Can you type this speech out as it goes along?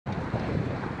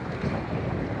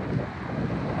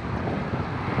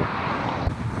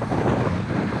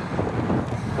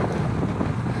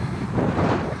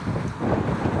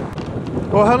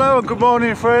Well, hello and good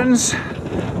morning, friends.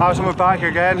 Out on my bike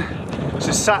again. It's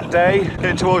a Saturday,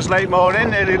 getting towards late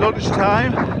morning, nearly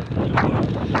lunchtime.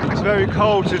 It's very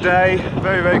cold today,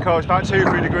 very, very cold. It's about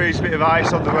 2-3 degrees, a bit of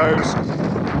ice on the roads,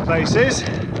 places.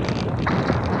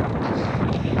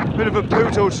 Bit of a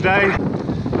poodle today,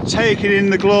 taking in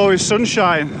the glorious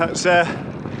sunshine that's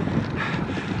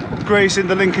gracing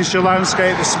the Lincolnshire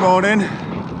landscape this morning.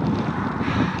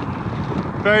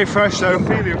 Very fresh though,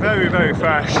 feeling very, very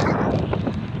fresh.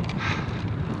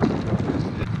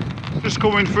 Just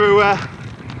coming through a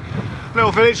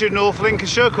little village in North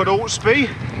Lincolnshire called Alkborough.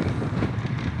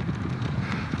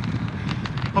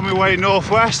 On my way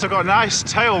northwest, I've got a nice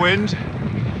tailwind.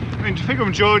 I mean, I think I'm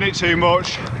enjoying it too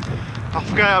much. I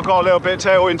forget I've got a little bit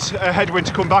of tailwind, headwind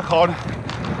to come back on.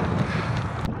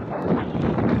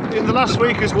 In the last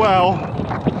week as well,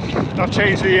 I've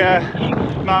changed the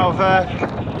amount of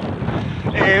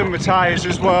air in my tyres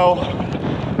as well.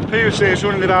 Previously I was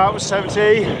running about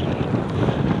 70,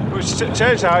 which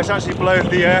turns out it's actually below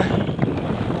the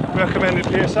recommended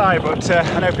PSI, but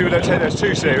I know people don't take those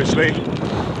too seriously.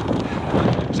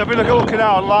 So I've been looking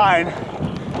out online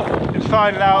and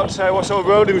finding out what sort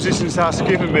of roading resistance that's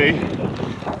given me,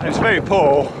 and it's very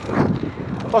poor.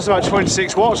 That's about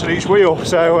 26 watts on each wheel,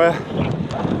 so I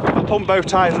pump both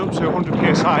tyres up to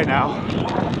 100 PSI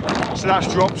now. So that's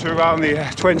dropped to around the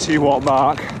 20 watt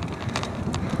mark.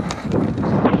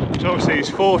 So obviously it's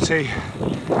 40,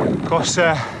 because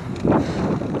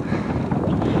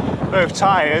both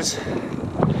tyres, so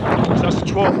that's a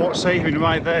 12 watt saving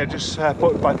right there, just by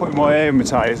putting more air in my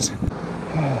tyres.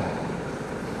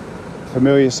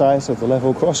 Familiar sight of the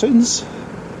level crossings.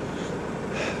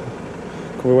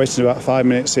 We're waiting about 5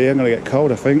 minutes here. I'm going to get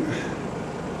cold, I think.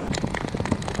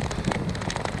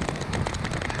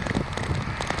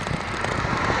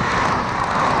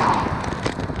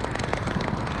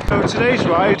 So today's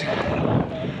ride,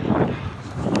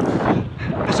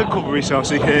 there's a cover so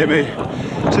you can hear me.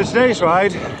 So today's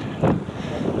ride,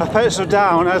 I penciled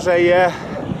down as a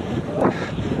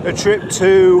trip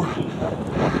to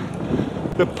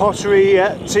the pottery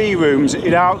tea rooms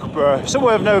in Alkborough.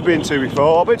 Somewhere I've never been to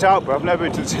before. I've been to Alkborough, I've never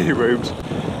been to the tea rooms.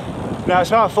 Now it's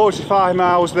about 45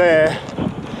 miles there.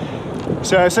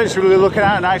 So essentially we're looking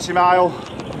at a 90-mile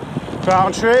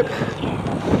round trip.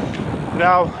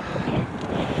 Now,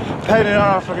 depending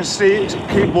on if I can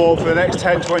keep warm for the next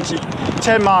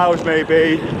 10 miles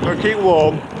maybe, if I keep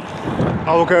warm,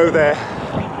 I will go there.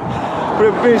 But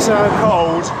it being so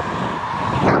cold,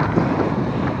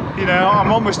 you know,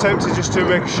 I'm almost tempted just to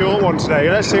make a short one today.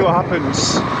 Let's see what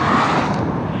happens.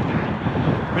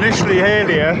 Initially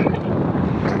earlier,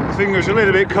 the thing was a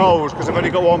little bit cold because I've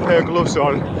only got one pair of gloves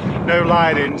on, no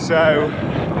lining, so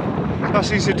that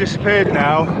seems to have disappeared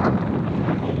now.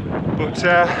 But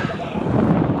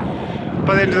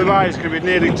by the end of the ride it's going to be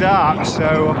nearly dark,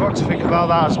 so I've got to think about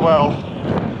that as well.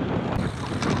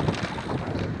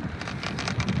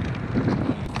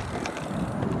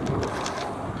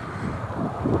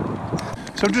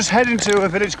 So I'm just heading to a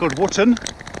village called Wotton,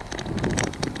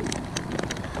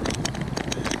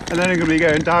 and then I'm going to be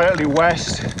going directly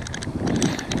west,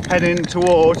 heading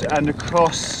towards and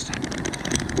across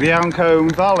the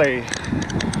Alkborough Valley.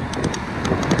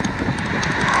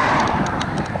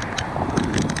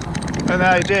 And the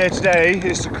idea today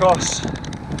is to cross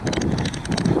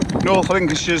North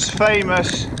Lincolnshire's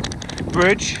famous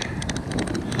bridge,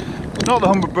 not the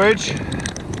Humber Bridge,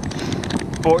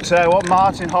 but what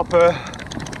Martin Hopper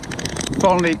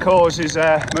fondly calls his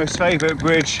most favourite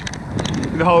bridge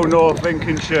in the whole North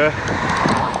Lincolnshire,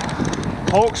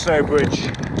 Hawkstow Bridge.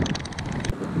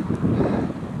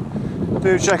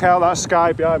 Do check out that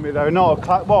sky behind me though. Not a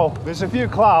cloud, well, there's a few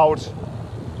clouds,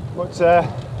 but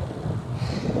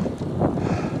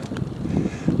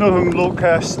none of them look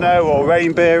snow or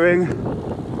rain bearing.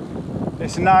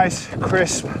 It's a nice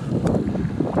crisp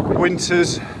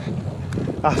winter's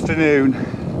afternoon.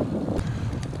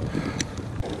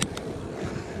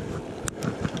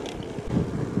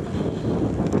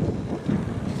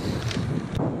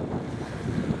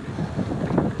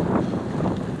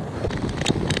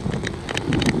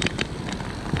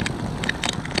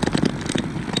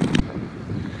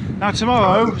 Now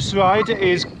tomorrow's ride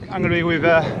is, I'm going to be with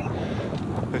the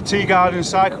Tea Garden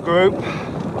Cycle Group,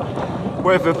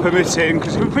 weather permitting,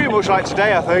 because it's pretty much like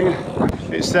today I think.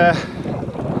 It's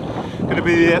going to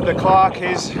be the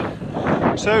Clarkie's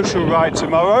social ride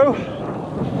tomorrow.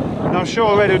 And I'm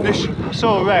sure I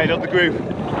saw read on the group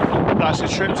that's a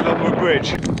trip to the Humber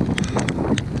Bridge.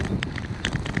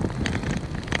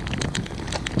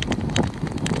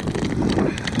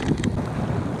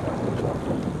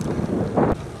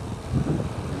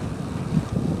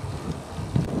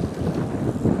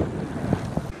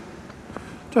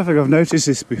 don't think I've noticed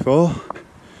this before.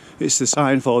 It's the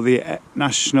sign for the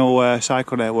National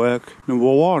Cycle Network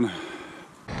 #1.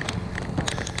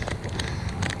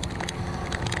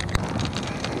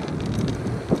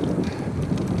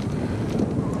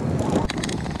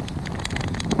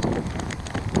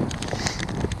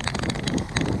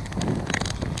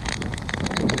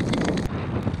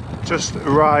 Just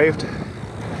arrived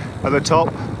at the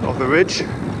top of the ridge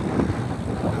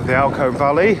of the Alkborough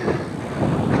Valley.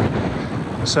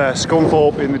 There's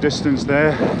Scunthorpe in the distance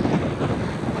there.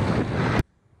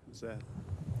 It's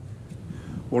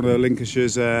one of the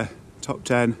Lincolnshire's top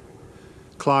 10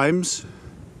 climbs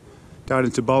down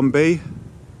into Bombay.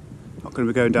 Not going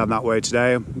to be going down that way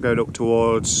today. I'm going up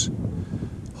towards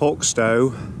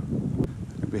Hawkstow.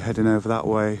 I'll be heading over that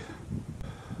way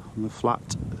on the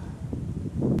flat.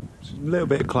 There's a little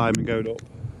bit of climbing going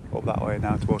up that way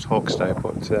now towards Hawkstow,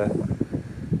 but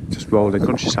just rolling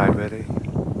countryside really.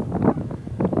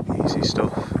 Easy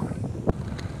stuff.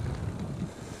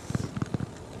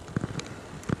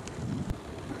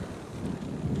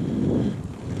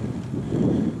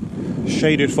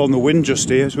 Shaded from the wind just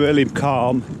here, it's really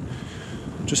calm.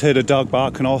 Just heard a dog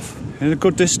barking off in a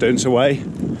good distance away.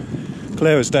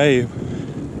 Clear as day.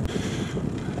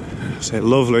 It's a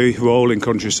lovely rolling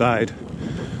countryside.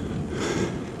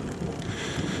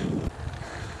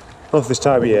 Love this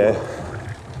time of year.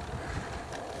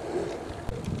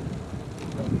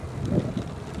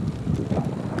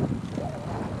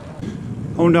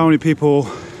 I wonder how many people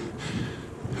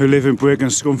who live in Brigg and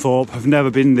Scunthorpe have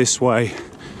never been this way.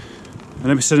 And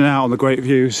they'll be sitting out on the great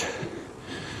views.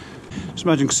 Just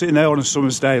imagine sitting there on a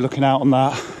summer's day looking out on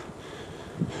that.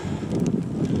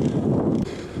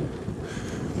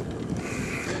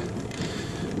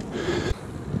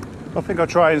 I think I'll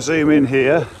try and zoom in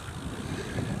here.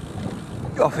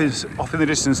 Off in the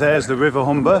distance there's the River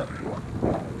Humber.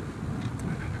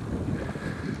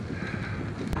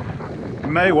 You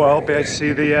may well be able to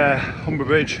see the Humber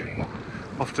Bridge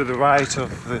off to the right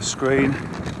of the screen.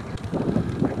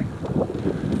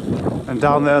 And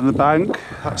down there on the bank,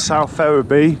 that's South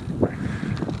Ferriby.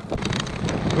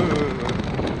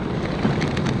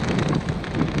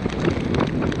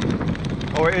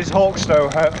 Oh, it is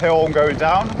Hawkstow Hill I'm going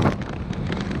down.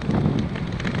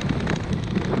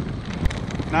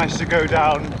 Nice to go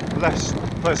down, less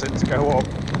pleasant to go up.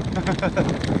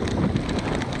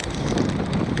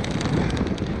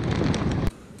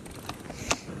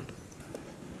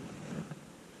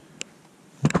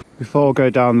 Before I go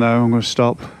down there, I'm going to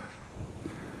stop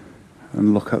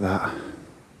and look at that.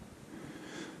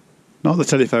 Not the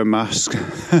telephone mast.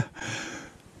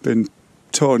 Been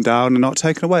torn down and not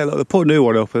taken away. Look, they put a new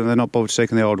one up and they're not bothered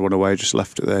taking the old one away, just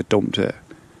left it there, dumped it.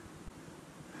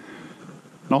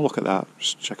 Not look at that,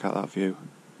 just check out that view.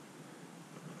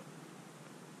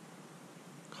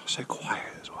 God, so quiet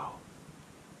as well.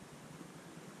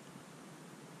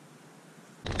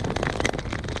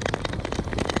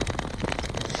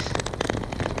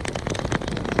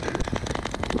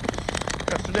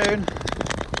 Good afternoon.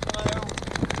 Hello.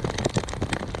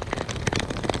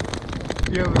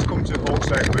 You have come to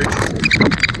Hawkstow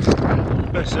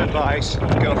Bridge. Best advice,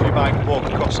 get off your bike and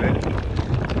walk across it.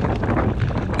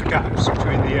 Gaps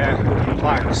between the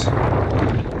planks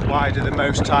wider than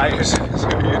most tyres, so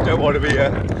you don't want to be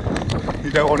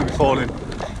falling.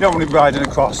 You don't want to be riding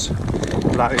across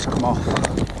without it to come off.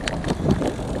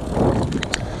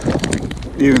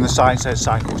 Even the sign says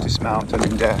cycles dismount, and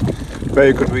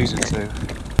very good reason to.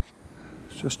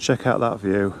 Just check out that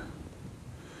view.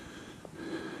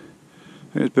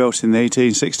 It was built in the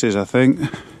 1860s, I think.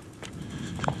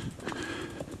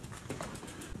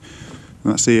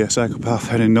 And that's the cycle path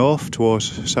heading north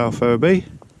towards South Ferriby.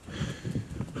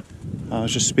 I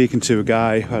was just speaking to a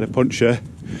guy who had a puncture.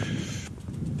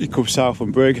 He comes south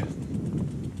from Brigg.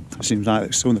 It seems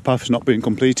like some of the path's not been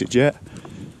completed yet.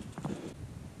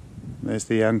 There's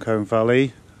the Alkborough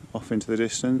Valley off into the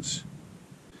distance.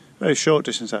 Very short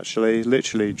distance actually,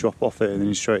 literally drop off it and then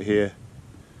you're straight here.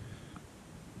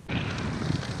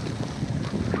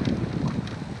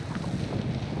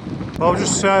 I've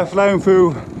just flown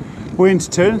through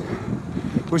Winterton,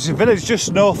 which is a village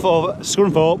just north of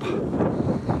Scunthorpe,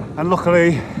 and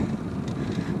luckily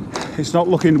it's not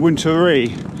looking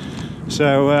wintry,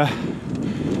 so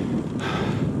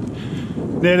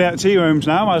nearly at tea rooms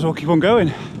now, might as well keep on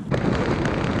going.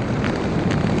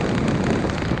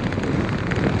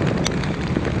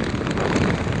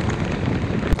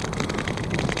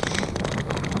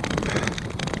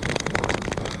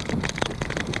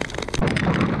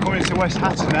 Coming to West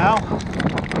Hatton now.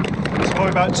 It's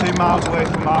probably about 2 miles away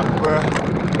from Alkborough.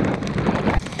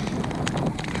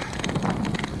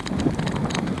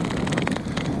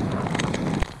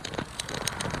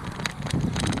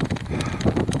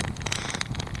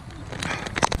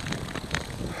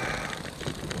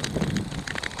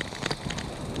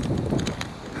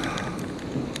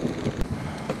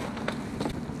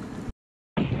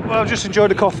 I've just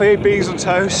enjoyed a coffee, beans on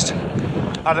toast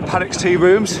at the Paddocks tea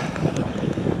rooms.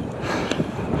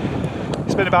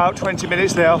 It's been about 20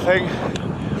 minutes there, I think.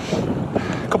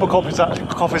 A couple of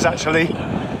coffees actually.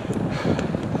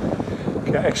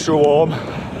 Get extra warm.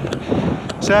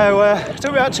 So it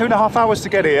took me about 2.5 hours to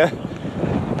get here.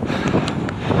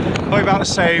 Probably about the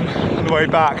same on the way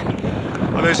back.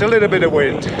 And there's a little bit of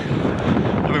wind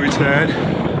on the return.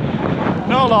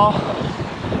 Not a lot,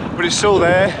 but it's still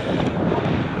there.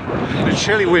 And a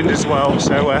chilly wind as well,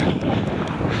 so I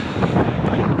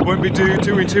won't be doing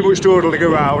too much dawdling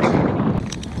around.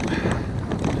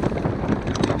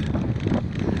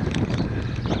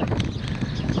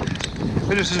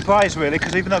 Bit of a surprise really,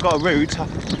 because even though I've got a route,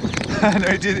 I know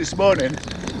I did this morning,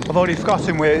 I've already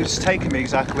forgotten where it's taking me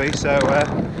exactly, so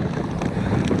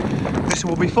this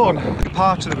will be fun.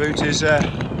 Part of the route is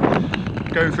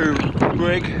going through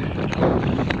Brig,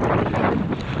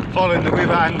 following the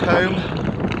River Ancombe,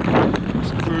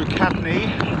 through Cadney,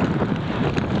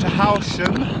 to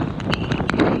Howsham,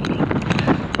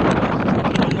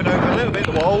 up and over a little bit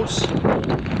the Wolds,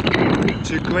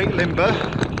 to Great Limber.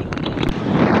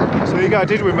 So you guys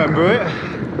did remember it.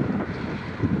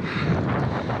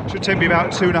 Should take me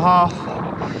about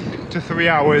 2.5 to 3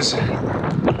 hours.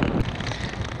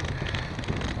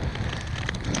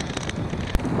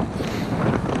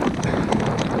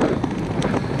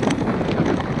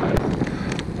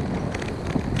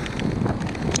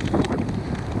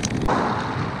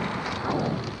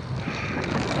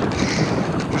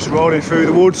 Just rolling through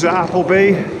the woods at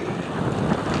Appleby,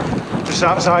 just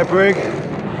outside Brig.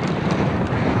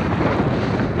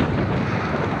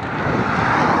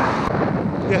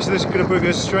 So this is going to bring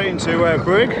us straight into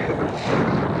Brig,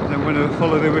 and then we're going to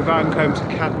follow the River Ancombe to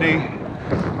Cadney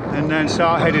and then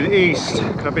start heading east,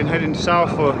 because I've been heading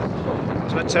south for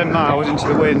about 10 miles into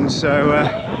the wind, so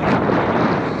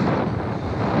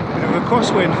bit of a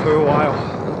crosswind for a while.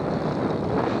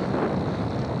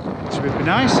 This would be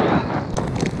nice.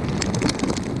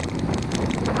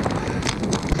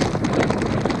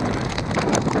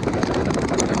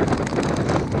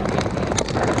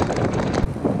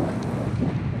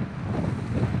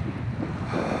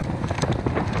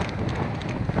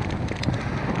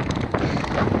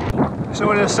 So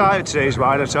when I started today's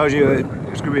ride, I told you it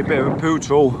was going to be a bit of a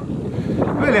poodle. It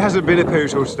really hasn't been a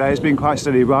poodle today, it's been quite a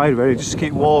steady ride really, just to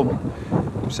keep warm.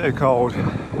 It's so cold.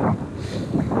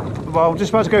 Well, I'm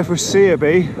just about to go for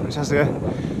Searby, which has a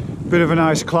bit of a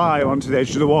nice climb onto the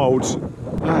edge of the Wolds.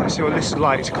 Let's see what this is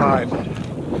like to climb.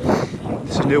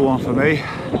 It's a new one for me.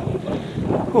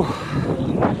 Whew.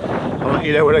 I'll let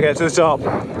you know when I get to the top.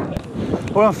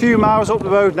 Well, I'm a few miles up the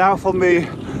road now from the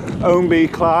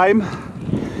Ownby climb.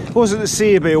 It wasn't the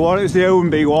Searby one, it was the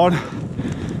Ownby one.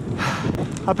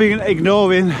 I've been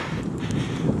ignoring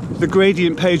the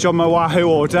gradient page on my Wahoo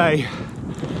all day.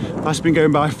 That's been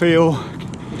going by feel.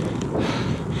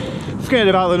 Forgetting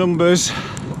about the numbers.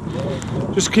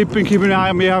 Just keeping an eye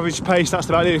on my average pace, that's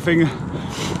about the only thing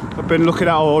I've been looking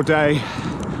at all day.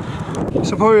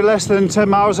 So probably less than 10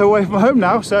 miles away from home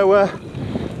now, so I'll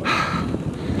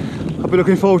be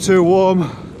looking forward to a warm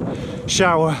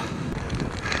shower.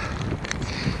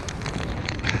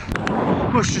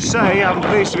 Must just say I'm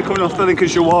pleased to be coming off the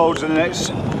Lincolnshire Wolds in the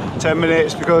next 10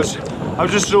 minutes, because I've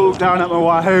just looked down at my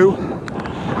Wahoo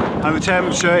and the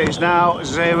temperature is now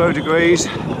 0 degrees.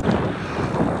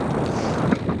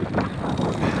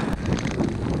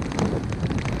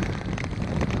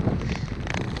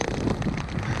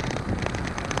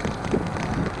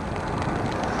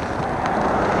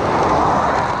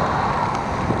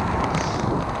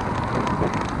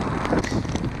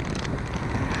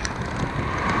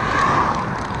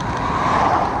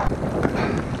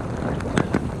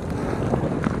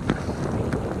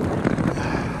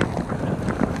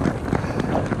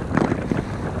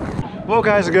 Well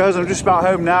guys and girls, I'm just about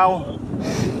home now.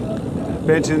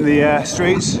 Painting the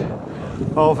streets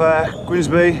of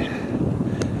Grimsby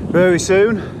very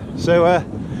soon. So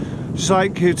just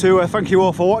like to thank you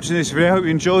all for watching this video. I hope you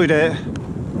enjoyed it.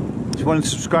 If you want to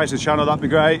subscribe to the channel, that'd be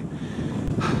great.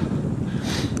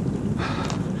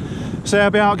 So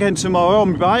I'll be out again tomorrow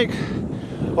on my bike,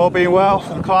 all being well,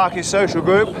 for the Clarkie's social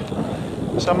group.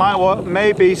 So I might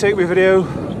maybe take my video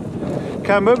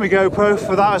camera, my GoPro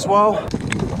for that as well.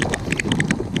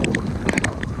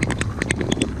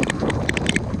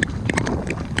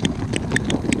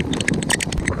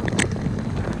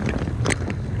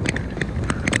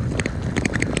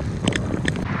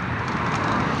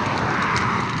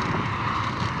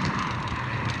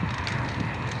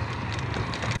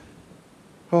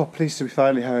 Oh, pleased to be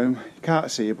finally home. You can't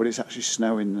see it, but it's actually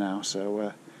snowing now,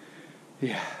 so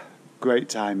yeah, great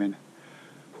timing.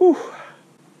 Whew.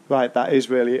 Right, that is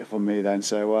really it from me then,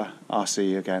 so I'll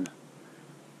see you again.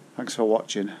 Thanks for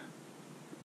watching.